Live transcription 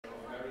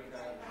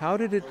How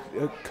did it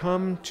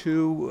come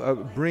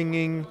to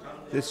bringing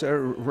this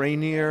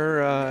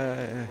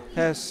Rainier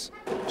Hess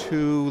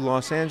to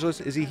Los Angeles?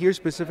 Is he here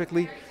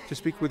specifically to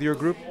speak with your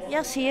group?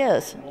 Yes, he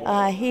is.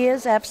 He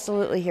is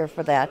absolutely here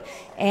for that.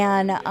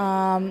 And,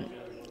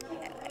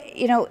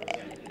 you know,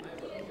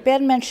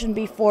 Ben mentioned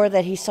before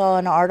that he saw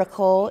an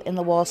article in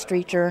the Wall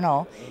Street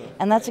Journal,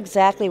 and that's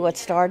exactly what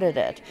started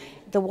it.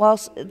 The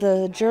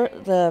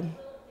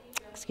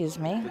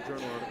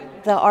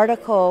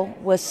article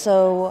was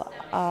so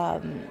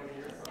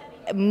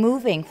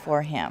moving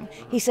for him.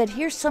 He said,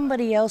 here's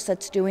somebody else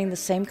that's doing the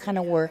same kind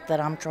of work that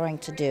I'm trying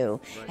to do,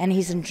 and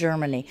he's in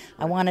Germany.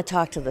 I want to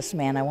talk to this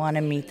man. I want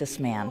to meet this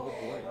man.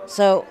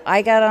 So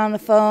I got on the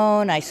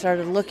phone. I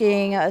started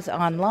looking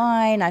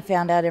online. I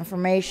found out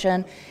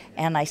information,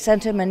 and I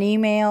sent him an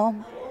email.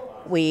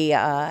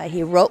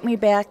 He wrote me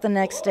back the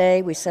next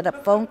day. We set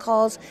up phone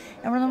calls,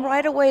 and then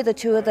right away the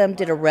two of them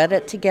did a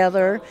Reddit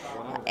together,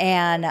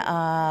 and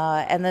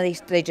then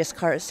they just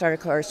started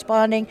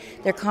corresponding.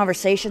 Their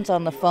conversations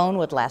on the phone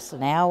would last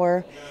an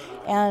hour,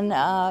 and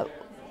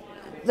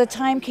the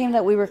time came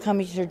that we were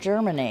coming to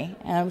Germany,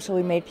 and so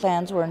we made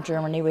plans. We're in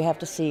Germany. We have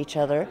to see each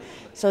other.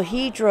 So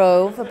he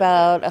drove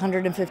about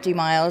 150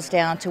 miles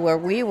down to where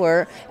we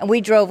were, and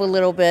we drove a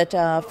little bit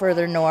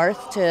further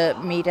north to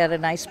meet at a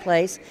nice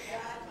place.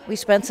 We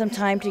spent some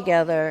time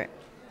together,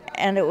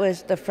 and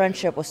the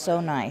friendship was so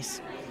nice.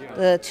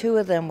 The two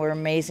of them were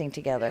amazing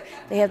together.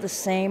 They had the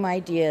same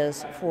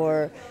ideas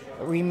for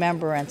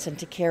remembrance and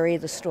to carry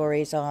the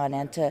stories on,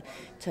 and to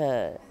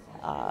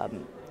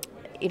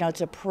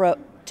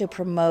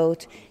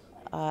promote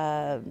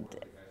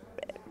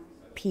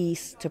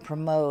peace, to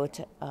promote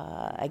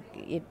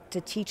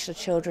to teach the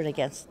children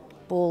against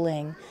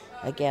bullying,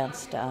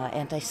 against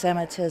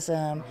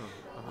anti-Semitism.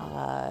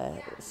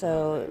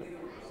 So,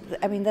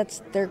 I mean,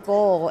 that's their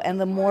goal, and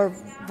the more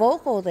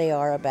vocal they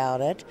are about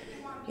it,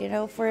 you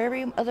know, for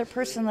every other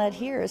person that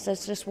hears,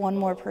 that's just one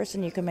more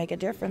person you can make a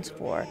difference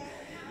for.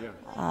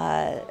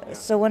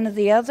 So one of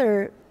the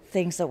other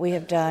things that we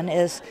have done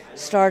is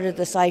started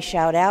this I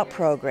Shout Out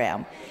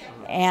program,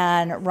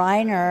 and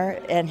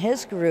Reiner and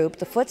his group,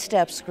 the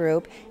Footsteps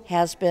group,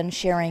 has been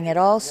sharing it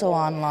also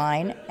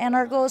online, and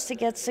our goal is to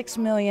get 6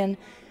 million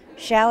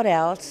shout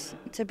outs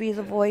to be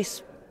the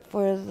voice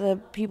for the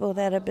people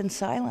that have been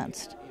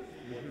silenced,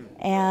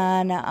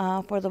 and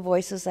for the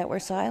voices that were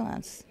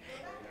silenced.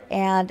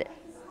 And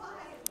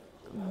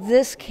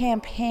this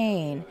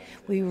campaign,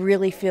 we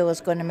really feel, is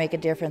going to make a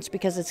difference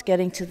because it's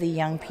getting to the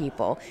young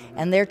people,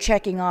 and they're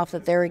checking off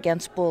that they're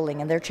against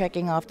bullying, and they're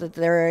checking off that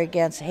they're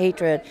against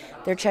hatred,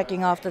 they're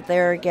checking off that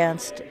they're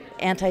against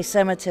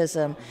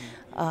anti-Semitism,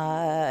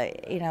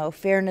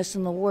 fairness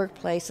in the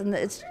workplace, and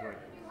it's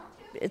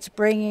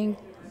bringing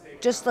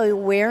just the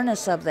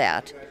awareness of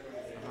that.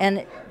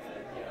 And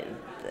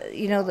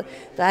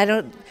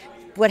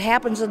what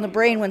happens in the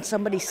brain when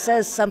somebody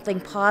says something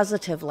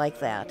positive like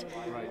that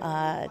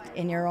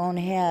in your own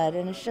head,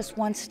 and it's just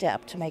one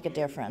step to make a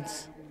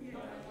difference.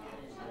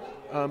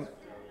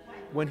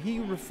 When he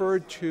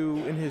referred to,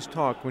 in his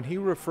talk,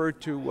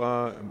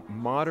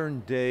 modern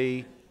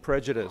day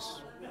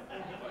prejudice,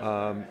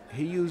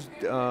 he used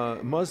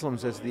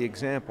Muslims as the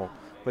example,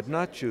 but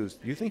not Jews.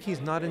 Do you think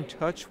he's not in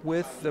touch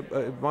with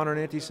the modern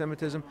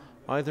anti-Semitism,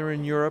 either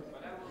in Europe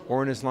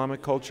or in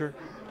Islamic culture?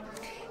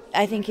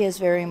 I think he is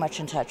very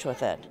much in touch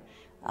with it.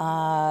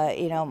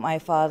 My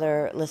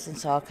father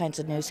listens to all kinds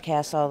of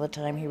newscasts all the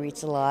time. He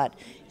reads a lot.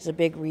 He's a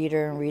big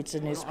reader and reads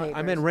the newspapers.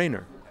 I meant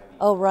Rainer.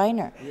 Oh,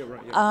 Reiner. Yeah,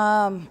 right,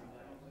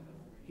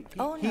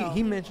 yeah.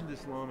 He mentioned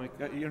Islamic.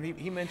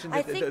 He mentioned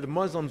that the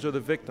Muslims are the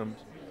victims,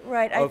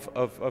 right,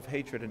 of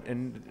hatred,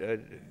 and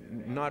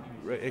not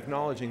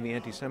acknowledging the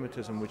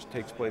anti-Semitism which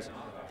takes place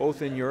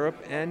both in Europe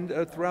and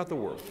throughout the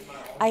world.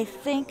 I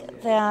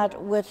think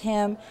that with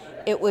him,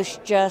 it was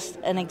just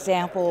an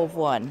example of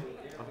one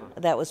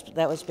that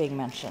was being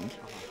mentioned.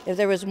 If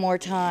there was more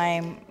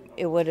time,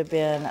 it would have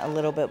been a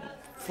little bit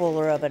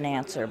fuller of an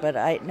answer. But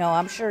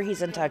I'm sure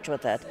he's in touch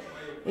with it,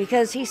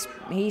 because he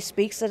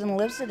speaks it and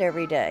lives it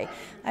every day.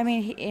 I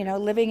mean,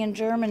 living in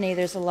Germany,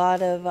 there's a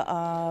lot of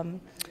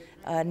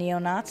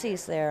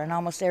neo-Nazis there, and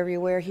almost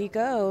everywhere he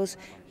goes,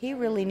 he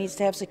really needs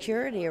to have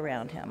security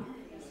around him.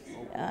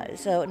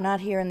 So not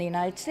here in the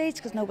United States,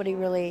 because nobody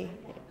really,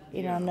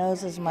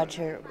 knows as much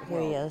who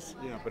he is.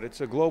 Yeah, but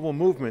it's a global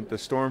movement, the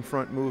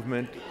Stormfront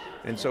movement,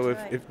 and so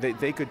if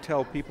they could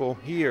tell people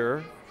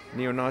here,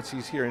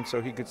 neo-Nazis here, and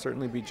so he could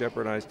certainly be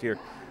jeopardized here.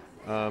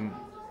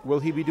 Will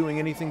he be doing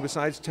anything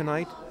besides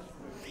tonight?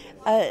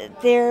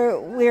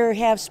 We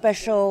have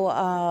special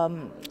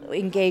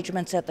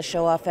engagements at the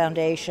Shoah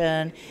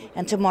Foundation,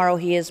 and tomorrow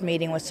he is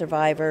meeting with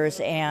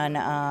survivors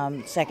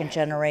and second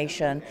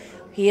generation.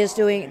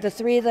 The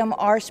three of them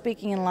are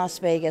speaking in Las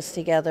Vegas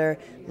together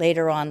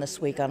later on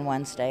this week on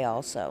Wednesday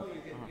also.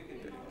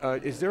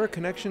 Is there a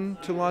connection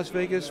to Las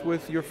Vegas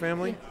with your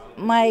family?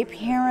 My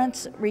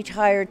parents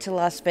retired to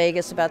Las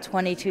Vegas about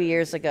 22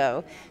 years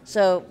ago,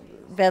 so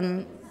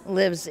Ben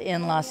lives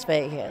in Las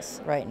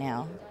Vegas right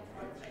now.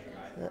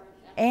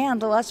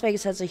 And Las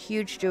Vegas has a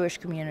huge Jewish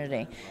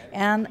community,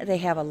 and they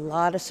have a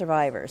lot of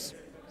survivors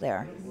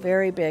there.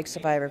 Very big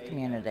survivor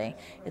community.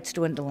 It's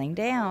dwindling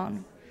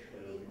down,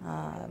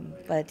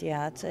 but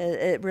yeah,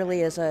 it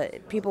really is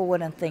people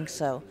wouldn't think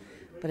so,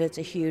 but it's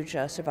a huge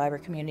survivor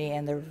community,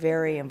 and they're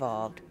very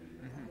involved.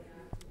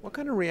 What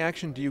kind of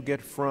reaction do you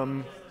get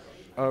from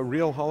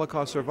real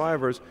Holocaust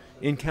survivors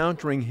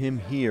encountering him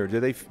here? Do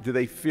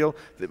they feel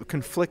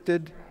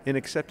conflicted in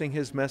accepting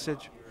his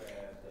message?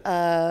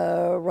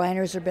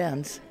 Reiners or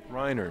Benz?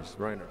 Reiners.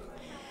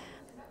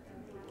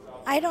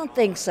 I don't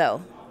think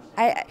so.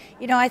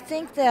 I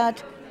think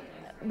that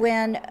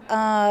when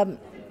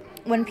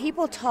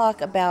people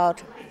talk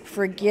about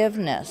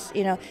forgiveness,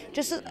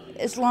 just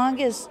as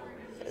long as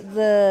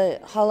the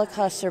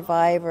Holocaust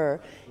survivor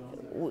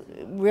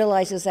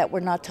realizes that we're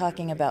not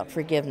talking about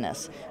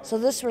forgiveness. So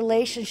this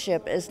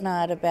relationship is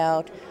not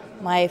about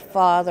my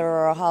father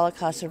or a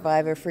Holocaust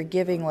survivor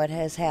forgiving what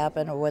has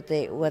happened or what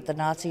the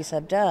Nazis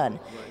have done.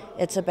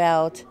 It's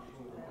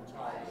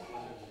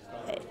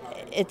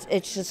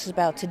just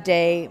about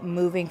today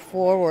moving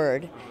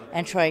forward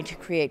and trying to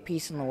create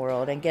peace in the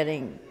world and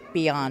getting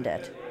beyond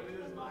it.